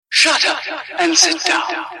Shut up and sit down.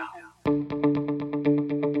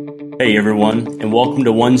 Hey everyone, and welcome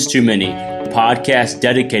to One's Too Many, a podcast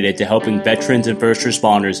dedicated to helping veterans and first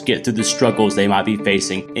responders get through the struggles they might be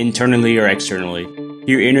facing internally or externally.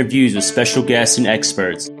 Hear interviews with special guests and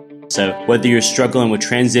experts. So whether you're struggling with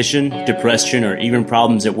transition, depression, or even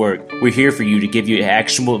problems at work, we're here for you to give you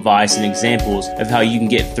actionable advice and examples of how you can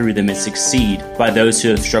get through them and succeed by those who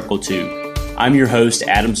have struggled too. I'm your host,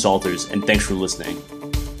 Adam Salters, and thanks for listening.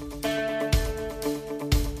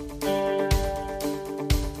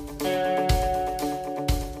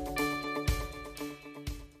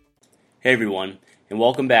 Hey everyone, and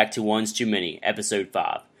welcome back to One's Too Many, Episode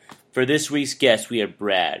 5. For this week's guest, we have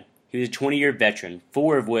Brad. He was a 20-year veteran,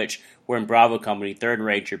 4 of which were in Bravo Company 3rd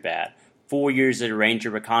Ranger Bat, 4 years at a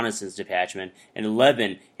Ranger Reconnaissance Detachment, and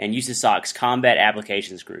 11 in USASOC's Combat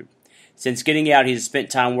Applications Group. Since getting out, he has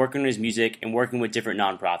spent time working on his music and working with different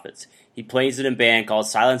nonprofits. He plays in a band called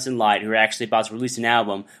Silence and Light, who are actually about to release an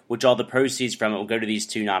album, which all the proceeds from it will go to these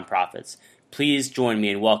 2 nonprofits. Please join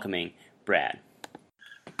me in welcoming Brad.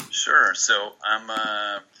 Sure. So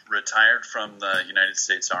I'm retired from the United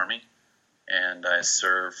States Army, and I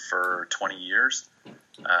served for 20 years,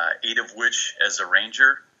 8 of which as a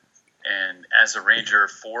Ranger. And as a Ranger,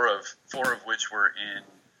 four of which were in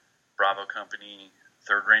Bravo Company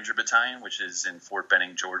 3rd Ranger Battalion, which is in Fort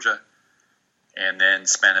Benning, Georgia. And then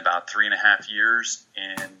spent about 3.5 years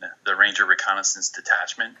in the Ranger Reconnaissance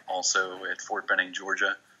Detachment, also at Fort Benning,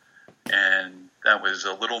 Georgia. And that was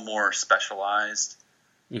a little more specialized.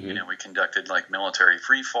 Mm-hmm. You know, we conducted like military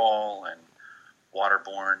free fall and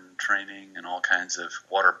waterborne training and all kinds of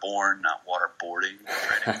waterborne, not waterboarding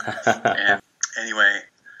training. And anyway,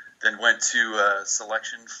 then went to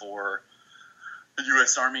selection for the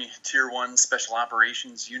U.S. Army Tier 1 Special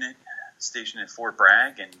Operations Unit stationed at Fort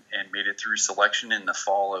Bragg and made it through selection in the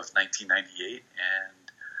fall of 1998,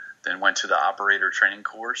 and then went to the operator training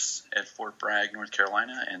course at Fort Bragg, North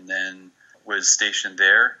Carolina, and then was stationed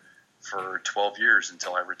there for 12 years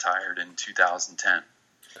until I retired in 2010.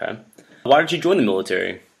 Okay. Why did you join the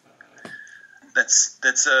military? That's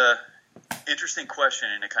a interesting question,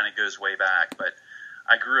 and it kind of goes way back. But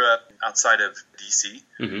I grew up outside of D.C.,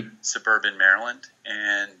 suburban Maryland,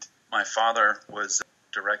 and my father was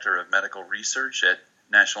director of medical research at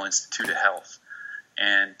National Institute of Health,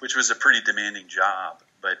 and which was a pretty demanding job.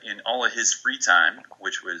 But in all of his free time,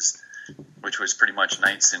 which was pretty much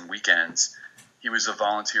nights and weekends, he was a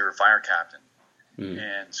volunteer fire captain.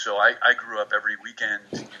 And so I grew up every weekend,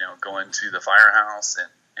 you know, going to the firehouse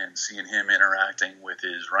and seeing him interacting with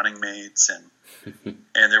his running mates.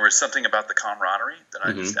 And there was something about the camaraderie that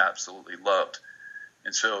I just absolutely loved.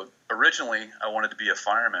 And so originally I wanted to be a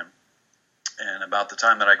fireman. And about the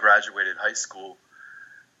time that I graduated high school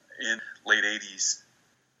in late 80s,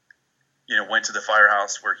 you know, went to the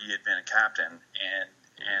firehouse where he had been a captain,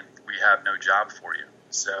 and we have no job for you.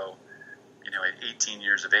 So, you know, at 18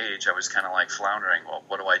 years of age, I was kind of like floundering. Well,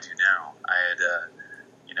 what do I do now? I had,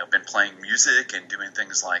 you know, been playing music and doing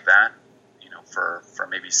things like that, you know, for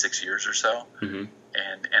maybe 6 years or so. And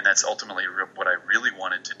that's ultimately what I really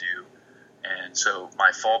wanted to do. And so my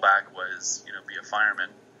fallback was, you know, be a fireman.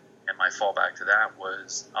 And my fallback to that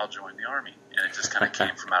was I'll join the Army. And it just kind of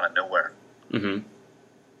came from out of nowhere.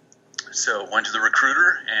 So went to the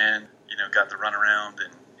recruiter and, you know, got the runaround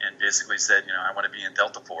and basically said, you know, I want to be in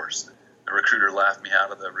Delta Force. The recruiter laughed me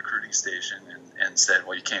out of the recruiting station and said,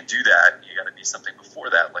 well, you can't do that. You got to be something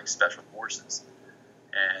before that, like Special Forces.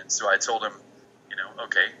 And so I told him, you know,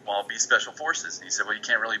 okay, well, I'll be Special Forces. And he said, well, you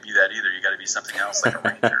can't really be that either. You got to be something else like a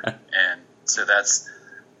Ranger. And so that's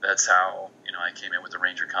how, you know, I came in with the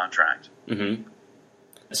Ranger contract.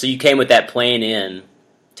 So you came with that plan in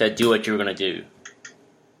to do what you were going to do.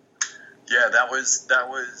 Yeah, that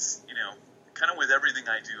was, you know, kind of with everything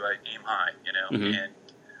I do, I aim high, you know, and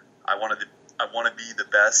I want to be the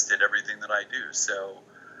best at everything that I do. So,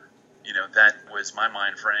 you know, that was my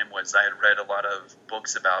mind frame. Was I had read a lot of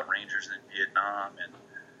books about Rangers in Vietnam and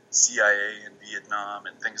CIA in Vietnam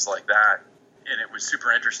and things like that, and it was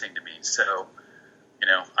super interesting to me. So, you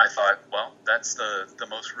know, I thought, well, that's the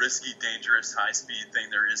most risky, dangerous, high-speed thing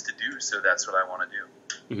there is to do. So that's what I want to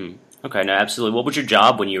do. Okay, no, absolutely. What was your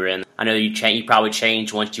job when you were in? I know you probably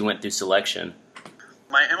changed once you went through selection.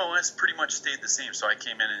 My MOS pretty much stayed the same. So I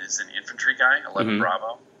came in as an infantry guy, 11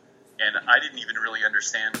 Bravo, and I didn't even really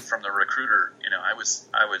understand from the recruiter. You know, I was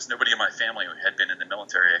nobody in my family had been in the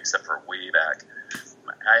military except for way back.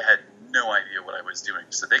 I had no idea what I was doing.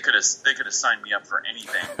 So they could have signed me up for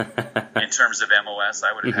anything in terms of MOS.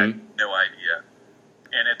 I would have had no idea.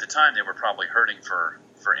 And at the time, they were probably hurting for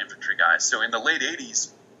infantry guys. So in the late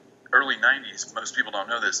 80s, early 90s, most people don't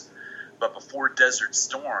know this, but before Desert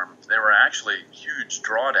Storm, there were actually huge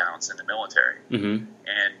drawdowns in the military, and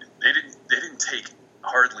they didn't take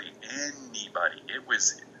hardly anybody. It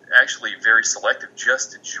was actually very selective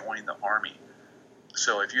just to join the Army.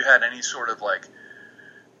 So if you had any sort of like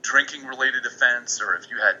drinking related offense, or if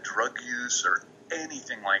you had drug use or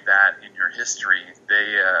anything like that in your history,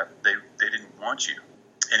 they didn't want you.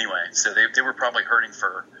 Anyway, so they were probably hurting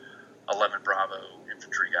for 11 Bravo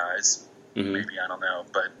infantry guys. Maybe, I don't know.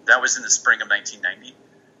 But that was in the spring of 1990.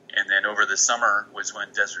 And then over the summer was when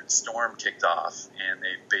Desert Storm kicked off. And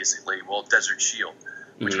they basically, Desert Shield,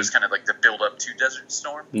 which was kind of like the build up to Desert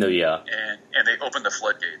Storm. No, yeah. And they opened the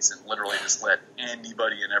floodgates and literally just let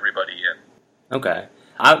anybody and everybody in. Okay.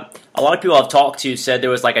 A lot of people I've talked to said there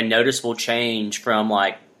was like a noticeable change from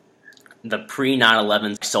like the pre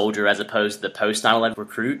 9/11 soldier as opposed to the post 9/11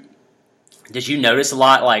 recruit. Did you notice a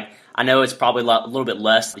lot? Like, I know it's probably a little bit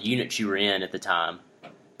less the units you were in at the time,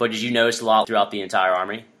 but did you notice a lot throughout the entire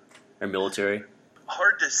Army or military?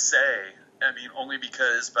 Hard to say. I mean, only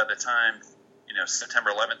because by the time,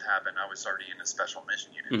 September 11th happened, I was already in a special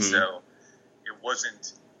mission unit. So it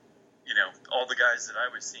wasn't, all the guys that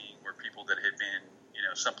I was seeing were people that had been,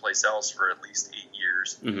 someplace else for at least 8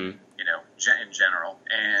 years, in general,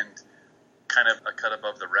 and kind of a cut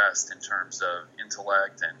above the rest in terms of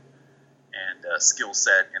intellect and skill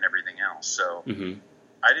set and everything else. So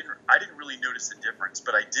I didn't really notice a difference,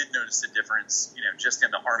 but I did notice a difference, just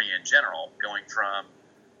in the Army in general, going from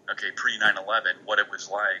pre 9/11, what it was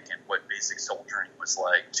like and what basic soldiering was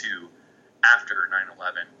like, to after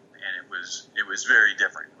 9/11, and it was very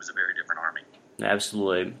different. It was a very different Army.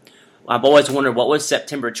 Absolutely. I've always wondered, what was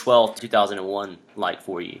September 12th, 2001 like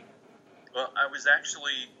for you? Well, I was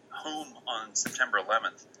actually home on September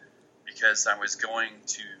 11th because I was going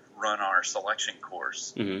to run our selection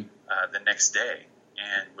course the next day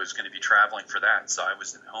and was going to be traveling for that. So I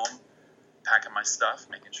was at home packing my stuff,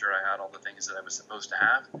 making sure I had all the things that I was supposed to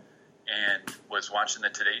have, and was watching the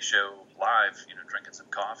Today Show live, drinking some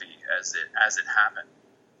coffee as it happened.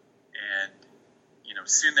 And,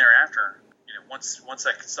 soon thereafter, once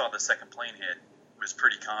I saw the second plane hit, was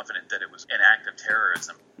pretty confident that it was an act of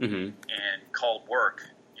terrorism, and called work,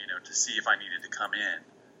 to see if I needed to come in.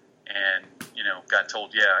 And, got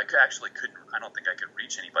told, I don't think I could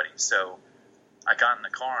reach anybody. So I got in the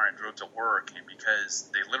car and drove to work, and because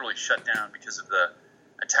they literally shut down because of the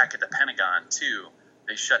attack at the Pentagon too,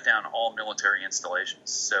 they shut down all military installations.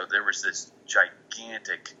 So there was this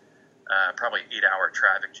gigantic, probably 8-hour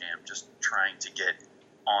traffic jam just trying to get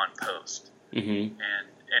on post. And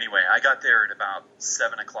anyway, I got there at about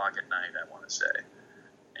 7 o'clock at night, I want to say.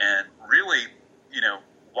 And really,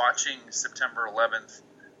 watching September 11th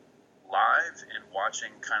live and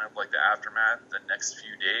watching kind of like the aftermath the next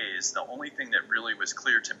few days, the only thing that really was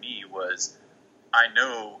clear to me was I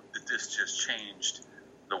know that this just changed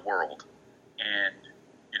the world. And,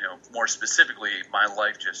 more specifically, my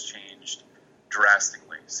life just changed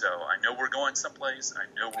drastically. So I know we're going someplace. I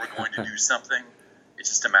know we're going to do something. It's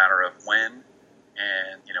just a matter of when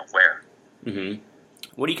and, where.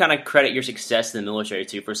 What do you kind of credit your success in the military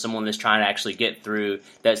to for someone that's trying to actually get through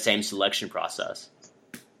that same selection process?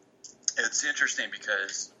 It's interesting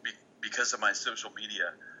because of my social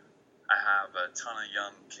media, I have a ton of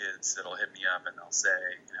young kids that'll hit me up and they'll say,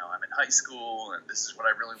 I'm in high school and this is what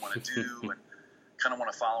I really want to do and kind of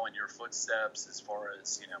want to follow in your footsteps as far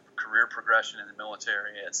as, career progression in the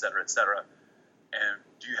military, et cetera, et cetera. And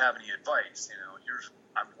do you have any advice?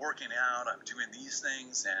 I'm working out, I'm doing these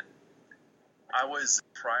things. And I was,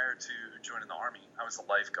 prior to joining the Army, I was a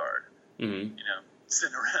lifeguard,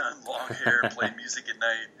 sitting around, long hair, playing music at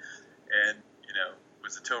night, and,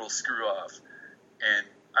 was a total screw off. And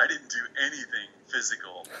I didn't do anything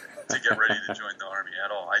physical to get ready to join the Army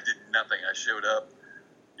at all. I did nothing. I showed up,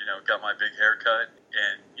 got my big haircut,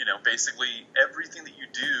 and, basically everything that you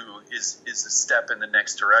do is a step in the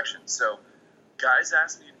next direction. So guys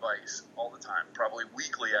ask me advice all the time. Probably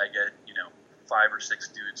weekly I get, 5 or 6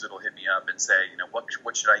 dudes that'll hit me up and say,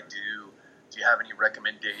 what should I do? Do you have any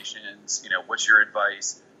recommendations? What's your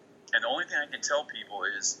advice? And the only thing I can tell people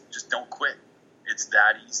is just don't quit. It's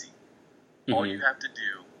that easy. All you have to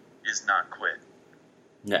do is not quit.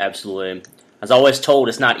 Yeah, absolutely. As always told,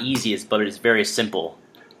 it's not easy, but it's very simple.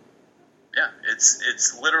 Yeah,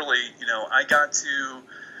 it's literally,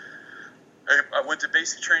 I went to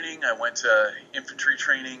basic training. I went to infantry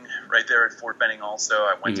training right there at Fort Benning also.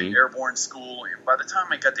 I went to airborne school. And by the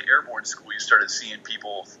time I got to airborne school, you started seeing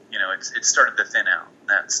people, it started to thin out.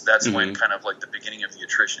 That's when kind of like the beginning of the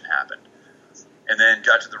attrition happened. And then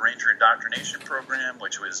got to the Ranger Indoctrination Program,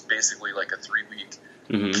 which was basically like a 3-week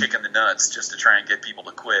kick in the nuts just to try and get people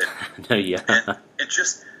to quit. Yeah. And it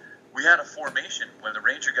just, we had a formation when the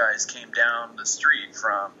Ranger guys came down the street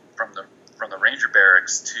from the Ranger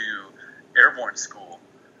barracks to airborne school.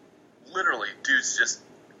 Literally, dudes just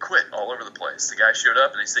quit all over the place. The guy showed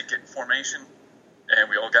up and they said, "Get in formation," and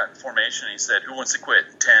we all got in formation. And he said, "Who wants to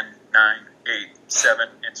quit?" 10, 9, 8, 7,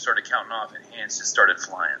 and started counting off, and hands just started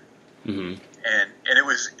flying. Mm-hmm. And it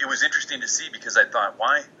was interesting to see, because I thought,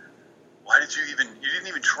 why did you didn't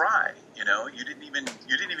even try, you didn't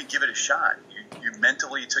even give it a shot. You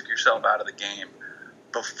mentally took yourself out of the game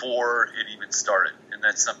before it even started, and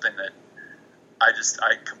that's something that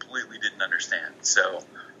I completely didn't understand. So,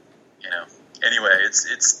 anyway,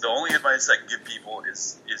 it's the only advice I can give people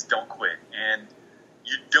is don't quit, and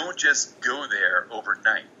you don't just go there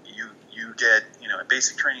overnight. You get,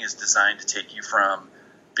 basic training is designed to take you from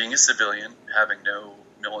being a civilian, having no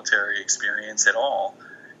military experience at all,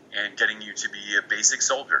 and getting you to be a basic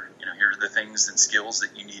soldier. Here are the things and skills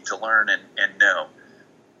that you need to learn and know.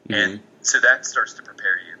 Mm-hmm. And so that starts to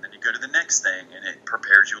prepare you. And then you go to the next thing, and it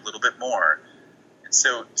prepares you a little bit more. And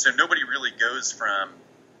so nobody really goes from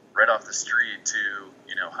right off the street to,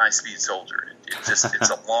 high-speed soldier. It's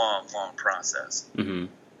a long, long process. Mm-hmm.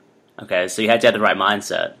 Okay, so you had to have the right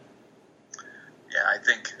mindset. Yeah, I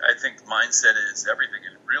think mindset is everything.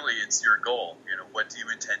 And really, it's your goal. What do you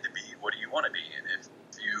intend to be? What do you want to be? And if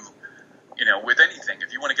you, with anything,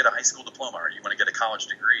 if you want to get a high school diploma or you want to get a college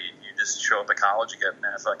degree, you just show up at college, you get,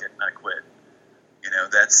 fuck it, and I quit.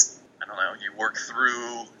 That's, I don't know, you work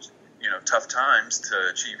through, tough times to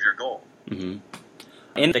achieve your goal. Mm-hmm.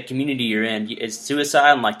 In the community you're in, is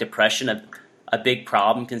suicide and depression a big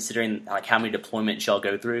problem, considering how many deployments y'all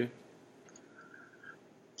go through?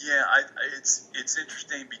 Yeah, it's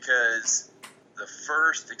interesting, because the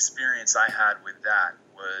first experience I had with that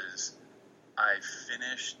was I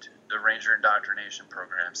finished the Ranger Indoctrination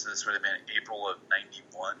program, so this would have been April of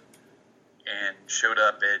 91, and showed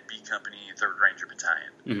up at B Company, 3rd Ranger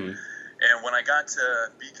Battalion. Mm-hmm. And when I got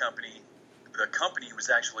to B Company, the company was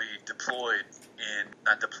actually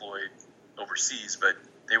not deployed overseas, but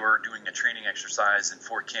they were doing a training exercise in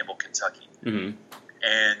Fort Campbell, Kentucky. Mm-hmm.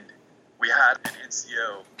 And we had an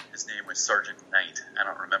NCO, his name was Sergeant Knight. I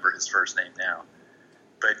don't remember his first name now.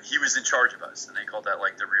 But he was in charge of us, and they called that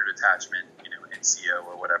the rear detachment, NCO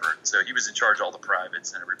or whatever. So he was in charge of all the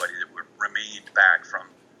privates and everybody that remained back from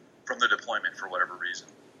the deployment for whatever reason.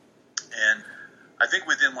 And I think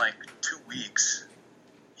within 2 weeks,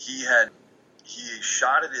 he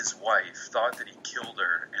shot at his wife, thought that he killed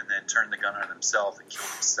her, and then turned the gun on himself and killed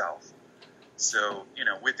himself. So,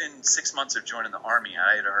 within 6 months of joining the Army,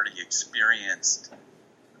 I had already experienced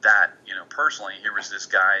that, personally. Here was this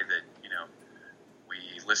guy that, we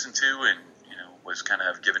listened to and, was kind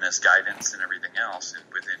of giving us guidance and everything else. And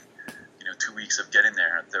within, 2 weeks of getting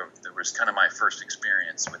there was kind of my first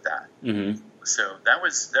experience with that. Mm-hmm. So that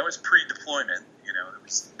was pre-deployment.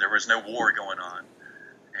 There was no war going on.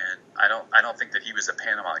 And I don't think that he was a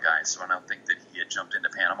Panama guy, so I don't think that he had jumped into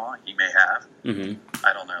Panama. He may have. Mm-hmm.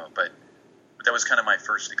 I don't know, but that was kind of my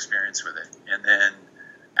first experience with it. And then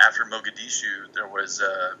after Mogadishu, there was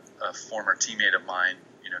a former teammate of mine,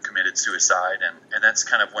 committed suicide, and that's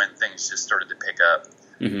kind of when things just started to pick up.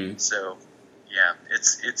 Mm-hmm. So, yeah,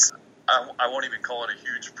 it's I won't even call it a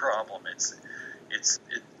huge problem.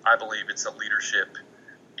 I believe it's a leadership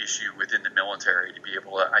issue within the military to be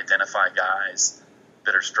able to identify guys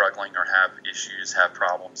that are struggling or have issues, have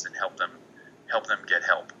problems, and help them get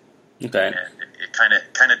help. Okay. And it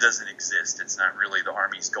kind of doesn't exist. It's not really the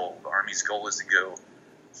Army's goal. The Army's goal is to go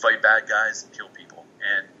fight bad guys and kill people,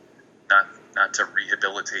 and not to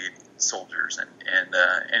rehabilitate soldiers. And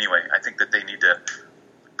anyway, I think that they need to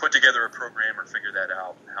put together a program or figure that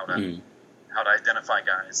out, how to identify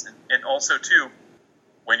guys, and also too,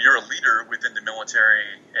 when you're a leader within the military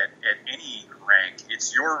at any rank,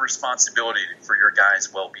 it's your responsibility for your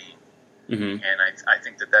guys' well-being. Mm-hmm. And I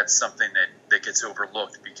think that that's something that gets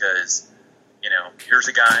overlooked, because, here's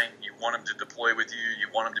a guy, you want him to deploy with you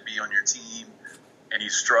want him to be on your team, and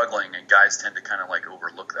he's struggling, and guys tend to kind of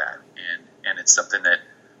overlook that. And it's something that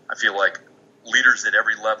I feel like leaders at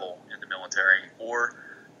every level in the military, or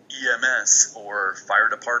EMS, or fire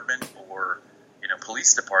department, or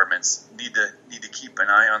police departments need to keep an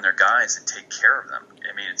eye on their guys and take care of them.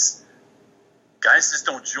 I mean, guys just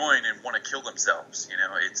don't join and want to kill themselves.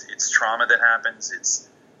 It's trauma that happens.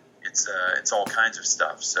 It's all kinds of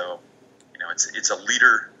stuff. So, it's a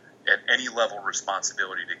leader at any level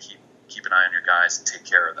responsibility to keep an eye on your guys and take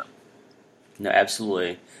care of them. No,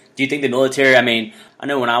 absolutely. Do you think the military? I mean, I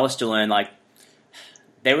know when I was still in,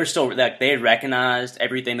 they were still they had recognized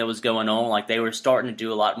everything that was going on. They were starting to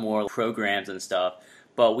do a lot more programs and stuff.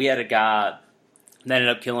 But we had a guy that ended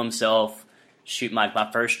up killing himself shoot my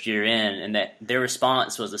first year in, and that their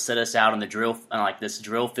response was to set us out on the this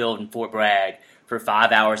drill field in Fort Bragg for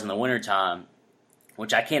 5 hours in the wintertime,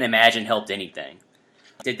 which I can't imagine helped anything.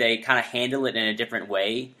 Did they kind of handle it in a different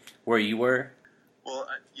way where you were? Well,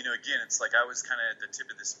 again, it's like I was kind of at the tip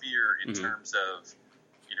of the spear in terms of,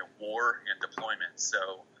 war and deployment.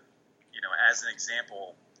 So, as an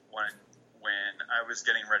example, when I was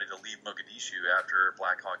getting ready to leave Mogadishu after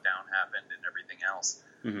Black Hawk Down happened and everything else,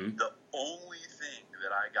 the only thing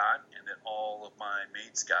that I got and that all of my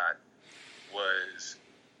mates got was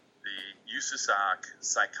the USASOC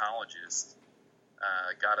psychologist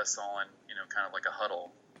got us all in, kind of like a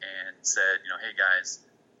huddle and said, hey guys,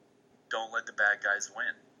 don't let the bad guys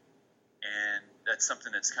win. And that's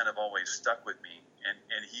something that's kind of always stuck with me.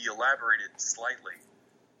 And he elaborated slightly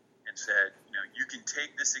and said, you can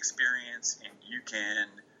take this experience and you can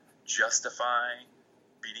justify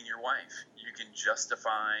beating your wife. You can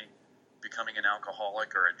justify becoming an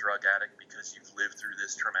alcoholic or a drug addict because you've lived through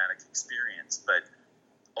this traumatic experience. But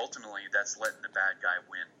ultimately, that's letting the bad guy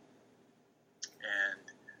win. And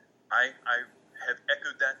I have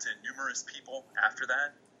echoed that to numerous people after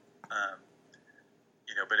that.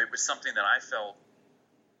 But it was something that I felt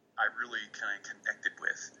I really kind of connected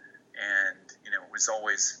with. And, it was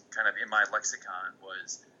always kind of in my lexicon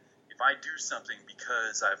was, if I do something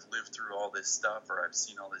because I've lived through all this stuff or I've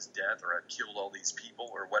seen all this death or I've killed all these people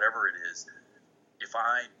or whatever it is, if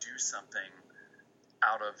I do something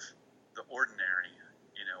out of the ordinary,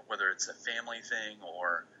 whether it's a family thing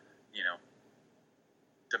or,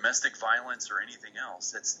 domestic violence or anything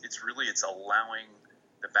else, it's allowing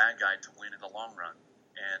the bad guy to win in the long run.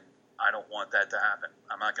 And I don't want that to happen.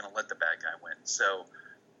 I'm not going to let the bad guy win. So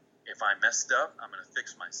if I messed up, I'm going to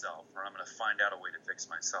fix myself, or I'm going to find out a way to fix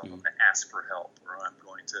myself. I'm going to ask for help, or I'm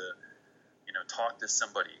going to, talk to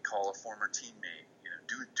somebody, call a former teammate,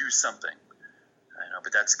 do something.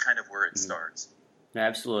 But that's kind of where it starts.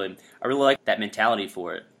 Absolutely. I really like that mentality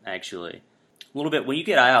for it, actually. A little bit, when you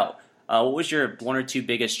get out, what was your one or two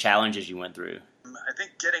biggest challenges you went through? I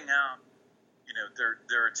think getting out,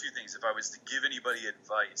 there are two things. If I was to give anybody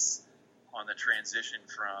advice on the transition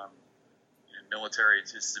from military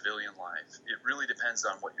to civilian life, it really depends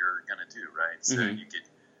on what you're going to do, right? So you could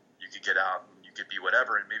get out and you could be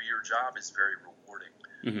whatever, and maybe your job is very rewarding.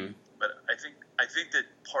 But I think that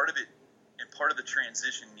part of it and part of the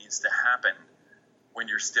transition needs to happen when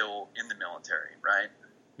you're still in the military, right?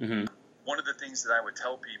 One of the things that I would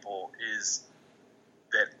tell people is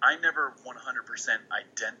that I never 100%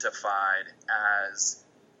 identified as,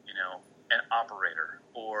 an operator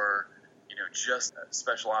or, just a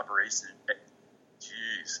special operations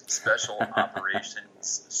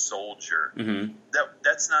soldier.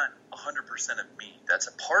 That's not 100% of me. That's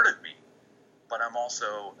a part of me. But I'm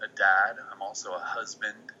also a dad. I'm also a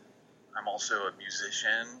husband. I'm also a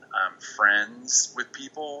musician. I'm friends with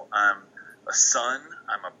people. I'm a son.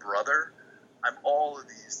 I'm a brother. I'm all of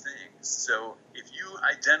these things. So if you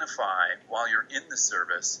identify while you're in the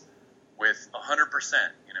service with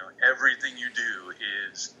 100%, everything you do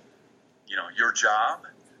is, your job,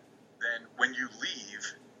 then when you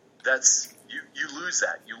leave, that's you lose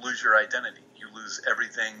that. You lose your identity. You lose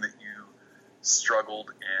everything that you struggled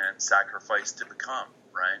and sacrificed to become,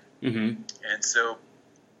 right? And so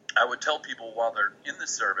I would tell people while they're in the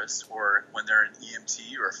service or when they're an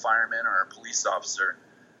EMT or a fireman or a police officer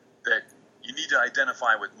that you need to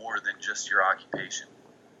identify with more than just your occupation.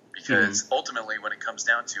 Because ultimately, when it comes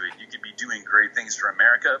down to it, you could be doing great things for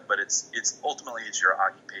America, but it's ultimately your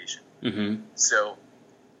occupation. So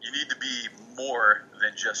you need to be more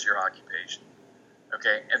than just your occupation.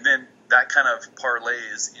 Okay, and then that kind of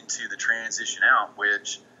parlays into the transition out,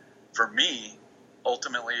 which for me,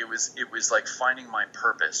 ultimately, it was like finding my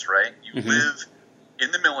purpose. Right, you live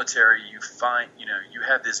in the military, you find you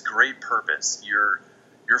have this great purpose. You're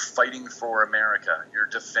fighting for America. You're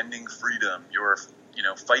defending freedom. You're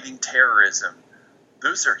fighting terrorism.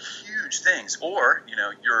 Those are huge things. Or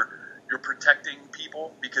you're protecting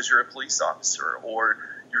people because you're a police officer, or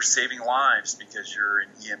you're saving lives because you're an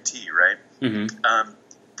EMT. Right?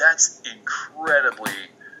 That's incredibly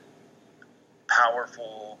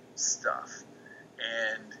powerful stuff.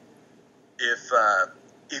 And if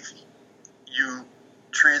you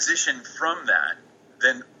transition from that,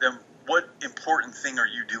 then what important thing are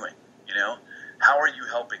you doing? How are you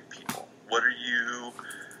helping people? What are you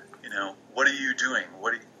doing?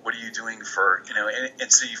 What are you doing for,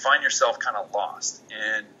 and so you find yourself kind of lost.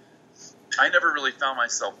 And I never really found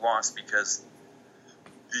myself lost because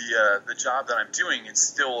the job that I'm doing is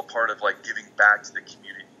still a part of like giving back to the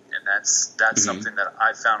community. and that's something that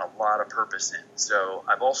I found a lot of purpose in. So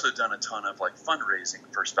I've also done a ton of like fundraising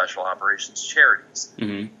for special operations charities,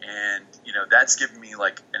 and that's given me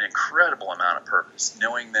like an incredible amount of purpose,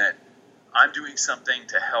 knowing that I'm doing something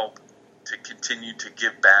to help to continue to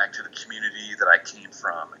give back to the community that I came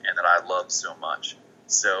from and that I love so much.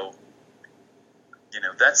 So,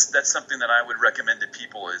 that's something that I would recommend to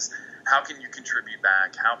people is how can you contribute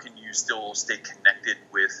back? How can you still stay connected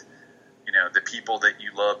with, the people that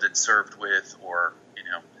you loved and served with or,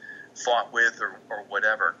 fought with or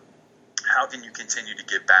whatever? How can you continue to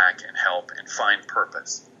give back and help and find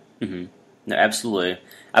purpose? Mm-hmm. No, absolutely.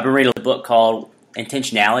 I've been reading a book called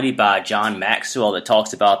Intentionality by John Maxwell that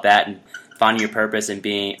talks about that and finding your purpose and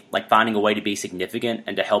being like finding a way to be significant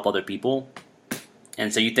and to help other people.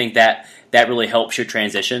 And so you think that really helps your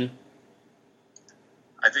transition?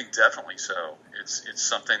 I think definitely so. It's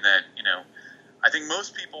something that, I think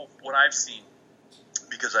most people, what I've seen,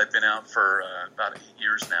 because I've been out for about 8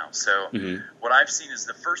 years now, so what I've seen is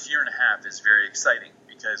the first year and a half is very exciting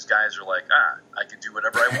because guys are like, I can do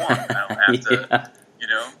whatever I want. I don't have to,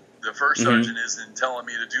 the first sergeant isn't telling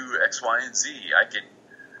me to do X, Y, and Z. I can,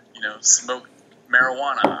 smoke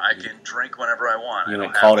marijuana. I can drink whenever I want. You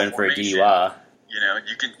get called in for a DUI.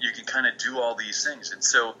 You can kind of do all these things. And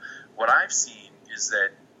so what I've seen is that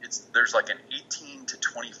there's like an 18 to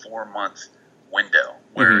 24 month window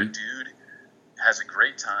where a dude has a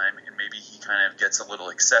great time and maybe he kind of gets a little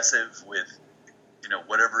excessive with,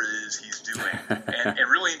 whatever it is he's doing and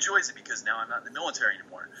really enjoys it because now I'm not in the military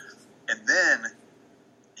anymore. And then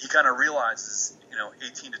he kind of realizes,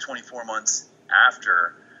 18 to 24 months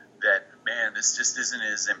after that, man, this just isn't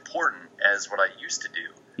as important as what I used to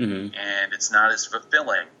do. And it's not as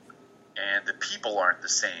fulfilling and the people aren't the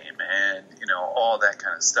same and, all that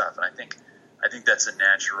kind of stuff. And I think that's a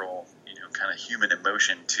natural, kind of human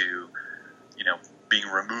emotion to, being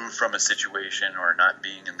removed from a situation or not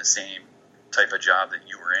being in the same type of job that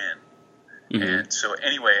you were in. And so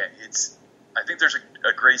anyway, I think there's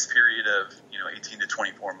a grace period of, 18 to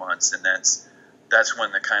 24 months. And that's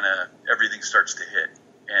when the kind of everything starts to hit.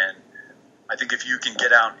 And I think if you can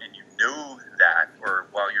get out and you know that, or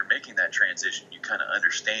while you're making that transition, you kind of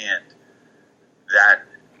understand that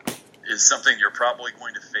is something you're probably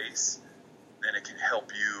going to face, then it can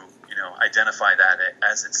help you, identify that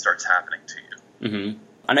as it starts happening to you.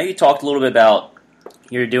 I know you talked a little bit about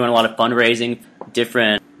you're doing a lot of fundraising,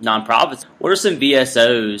 different nonprofits. What are some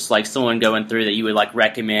VSOs, like someone going through that you would like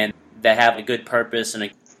recommend that have a good purpose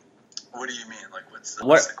and What do you mean? Like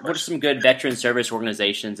what are some good veteran service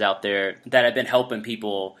organizations out there that have been helping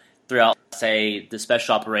people throughout, say, the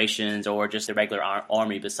special operations or just the regular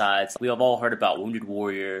army besides? We have all heard about Wounded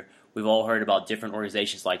Warrior. We've all heard about different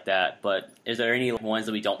organizations like that. But is there any ones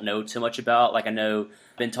that we don't know too much about? Like I know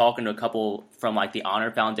I've been talking to a couple from like the Honor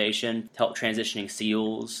Foundation to help transitioning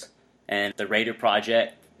SEALs and the Raider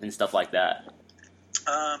Project and stuff like that.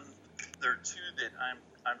 There are two that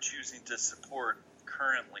I'm choosing to support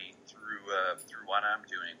currently through what I'm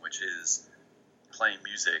doing, which is playing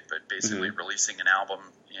music, but basically releasing an album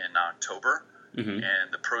in October, and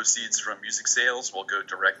the proceeds from music sales will go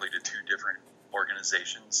directly to two different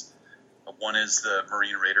organizations. One is the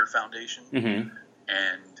Marine Raider Foundation,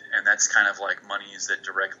 and that's kind of like monies that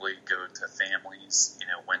directly go to families,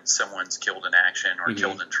 when someone's killed in action or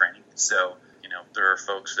killed in training. So, there are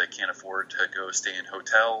folks that can't afford to go stay in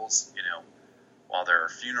hotels, while there are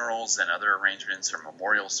funerals and other arrangements or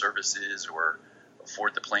memorial services or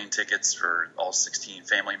afford the plane tickets for all 16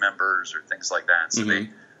 family members or things like that. So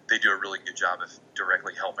they do a really good job of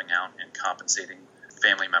directly helping out and compensating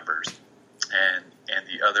family members. And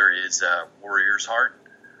the other is Warrior's Heart,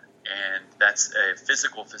 and that's a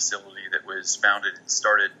physical facility that was founded and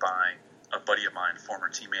started by a buddy of mine, former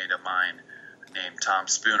teammate of mine named Tom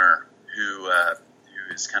Spooner, who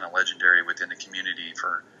is kind of legendary within the community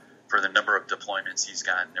for the number of deployments he's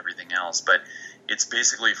got and everything else. But it's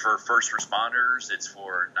basically for first responders. It's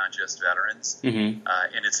for not just veterans.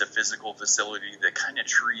 And it's a physical facility that kind of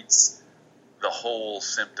treats the whole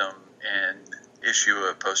symptom and issue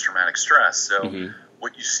of post-traumatic stress. So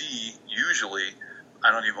what you see usually,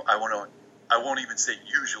 I won't even say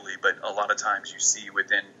usually, but a lot of times you see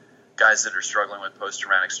within guys that are struggling with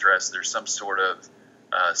post-traumatic stress, there's some sort of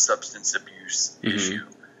substance abuse issue.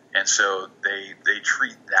 And so they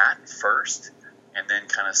treat that first and then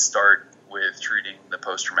kind of start with treating the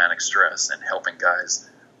post-traumatic stress and helping guys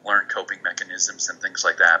learn coping mechanisms and things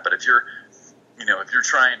like that. But if you're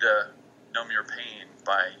trying to numb your pain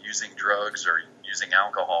by using drugs or using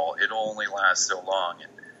alcohol, it'll only last so long,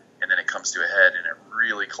 and then it comes to a head, and it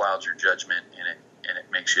really clouds your judgment, and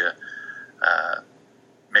it makes you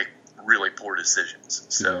make really poor decisions.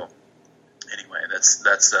 So anyway, that's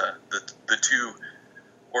the two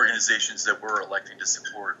organizations that we're electing to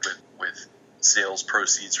support with sales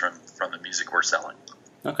proceeds from the music we're selling.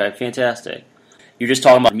 Okay, fantastic. You're just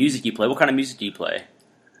talking about the music you play. What kind of music do you play?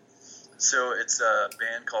 So it's a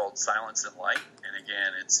band called Silence and Light, and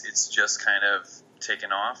again, it's just kind of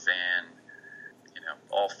taken off and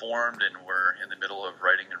all formed, and we're in the middle of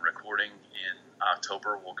writing and recording. In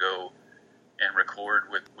October, we'll go and record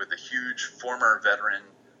with a huge former veteran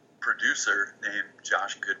producer named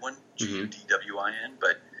Josh Goodwin, Gudwin.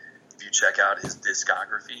 But if you check out his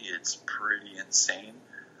discography, it's pretty insane.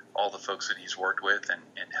 All the folks that he's worked with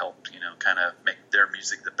and helped, kind of make their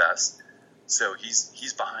music the best. So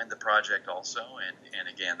he's behind the project also, and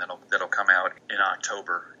again, that'll come out in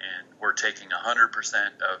October, and we're taking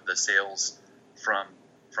 100% of the sales from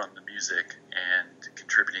the music and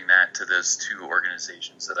contributing that to those two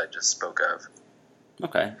organizations that I just spoke of.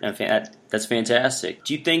 Okay, that's fantastic.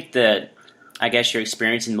 Do you think that, I guess, your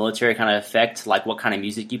experience in the military kind of affect like what kind of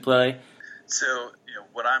music you play? So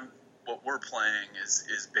what we're playing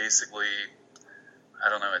is basically, I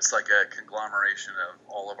don't know, it's like a conglomeration of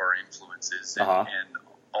all of our influences, and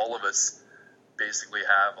all of us basically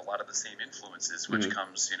have a lot of the same influences, which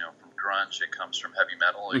comes, from grunge, it comes from heavy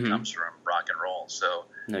metal, it comes from rock and roll. So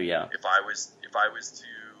if I was to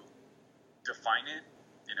define it,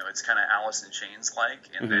 it's kind of Alice in Chains like,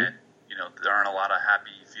 in that, there aren't a lot of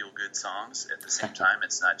happy, feel-good songs. At the same time,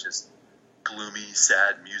 it's not just gloomy,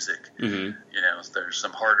 sad music. There's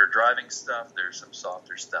some harder driving stuff, there's some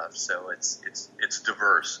softer stuff, so it's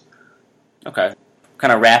diverse. Okay.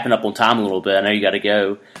 Kind of wrapping up on time a little bit. I know you got to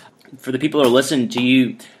go. For the people who are listening to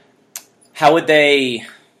you, how would they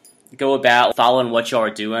go about following what y'all are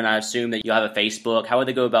doing? I assume that you have a Facebook. How would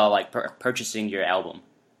they go about like purchasing your album?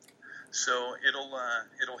 So it'll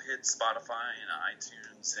hit Spotify and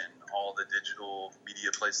iTunes and all the digital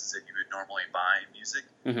media places that you would normally buy music.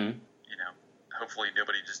 Hopefully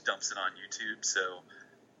nobody just dumps it on YouTube. So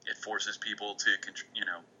it forces people to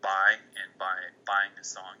buy, and by buying a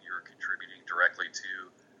song, you're contributing directly to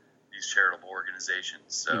these charitable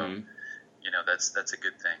organizations. So that's a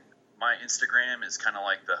good thing. My Instagram is kind of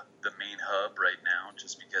like the main hub right now,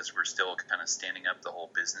 just because we're still kind of standing up the whole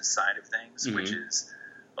business side of things, which is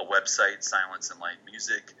a website, Silence and Light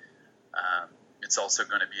Music. It's also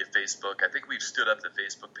going to be a Facebook. I think we've stood up the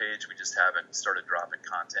Facebook page. We just haven't started dropping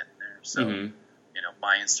content in there. So,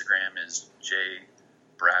 my Instagram is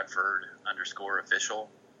jbradford_official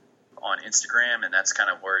on Instagram, and that's kind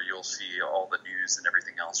of where you'll see all the news and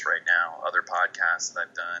everything else right now. Other podcasts that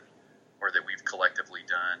I've done or that we've collectively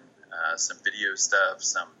done, some video stuff,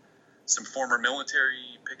 some former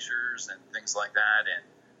military pictures and things like that,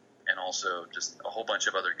 and also just a whole bunch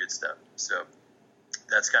of other good stuff. So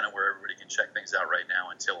that's kind of where everybody can check things out right now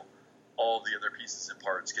until all the other pieces and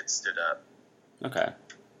parts get stood up. Okay.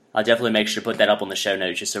 I'll definitely make sure to put that up on the show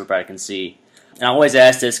notes just so everybody can see. And I always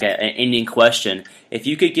ask this an ending question. If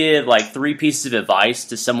you could give like 3 pieces of advice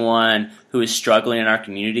to someone who is struggling in our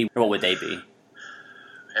community, what would they be?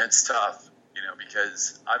 It's tough,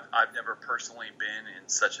 because I've never personally been in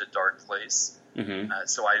such a dark place.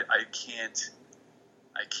 So I can't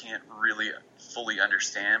really fully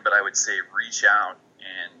understand, but I would say reach out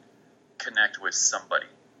and connect with somebody,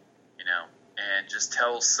 and just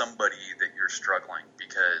tell somebody that you're struggling,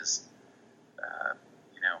 because,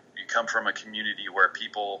 you come from a community where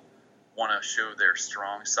people want to show their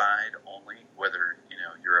strong side only, whether,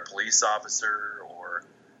 you're a police officer or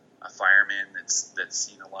a fireman that's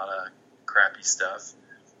seen a lot of crappy stuff.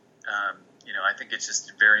 I think it's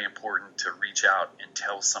just very important to reach out and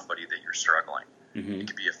tell somebody that you're struggling. It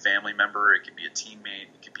could be a family member, it could be a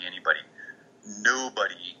teammate, it could be anybody.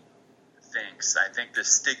 Nobody thinks. I think the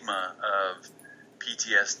stigma of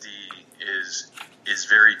PTSD is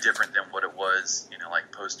very different than what it was,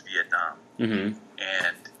 like post-Vietnam. And,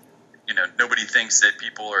 nobody thinks that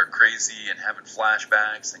people are crazy and having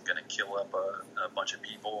flashbacks and going to kill up a bunch of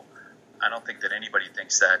people. I don't think that anybody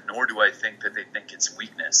thinks that, nor do I think that they think it's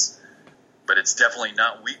weakness. But it's definitely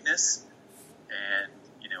not weakness, and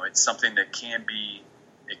it's something that can be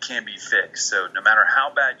fixed. So no matter how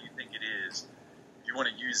bad you think it is, if you want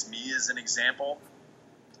to use me as an example,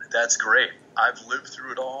 that's great. I've lived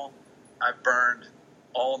through it all. I've burned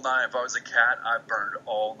all 9. If I was a cat, I've burned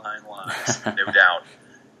all 9 lives, no doubt.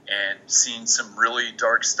 And seen some really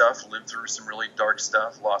dark stuff, lived through some really dark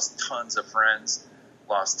stuff, lost tons of friends,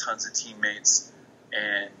 lost tons of teammates.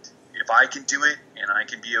 And if I can do it and I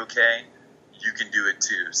can be okay, you can do it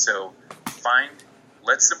too. So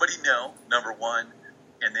let somebody know, number one,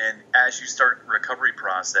 and then as you start the recovery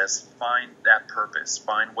process, find that purpose,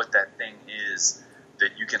 find what that thing is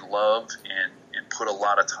that you can love and put a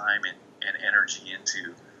lot of time and energy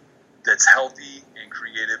into, that's healthy and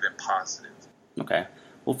creative and positive. Okay.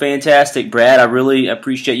 Well, fantastic, Brad. I really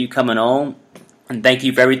appreciate you coming on. And thank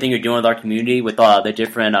you for everything you're doing with our community, with the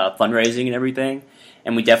different fundraising and everything.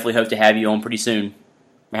 And we definitely hope to have you on pretty soon.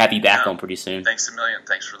 Or have you back on pretty soon. Thanks a million.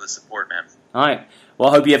 Thanks for the support, man. All right. Well,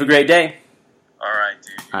 I hope you have a great day. All right,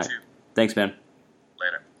 dude. You too. Thanks, man.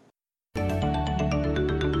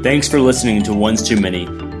 Later. Thanks for listening to One's Too Many.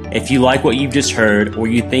 If you like what you've just heard, or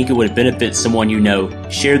you think it would benefit someone you know,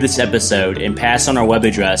 share this episode and pass on our web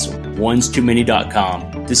address,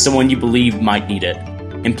 onestoo-many.com, to someone you believe might need it.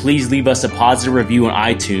 And please leave us a positive review on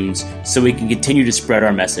iTunes so we can continue to spread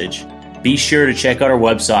our message. Be sure to check out our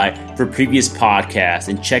website for previous podcasts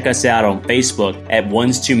and check us out on Facebook at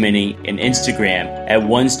One's Too Many and Instagram at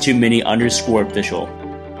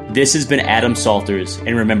one's-too-many_official. This has been Adam Salters,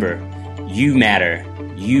 and remember, you matter,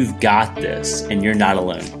 you've got this, and you're not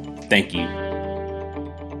alone. Thank you.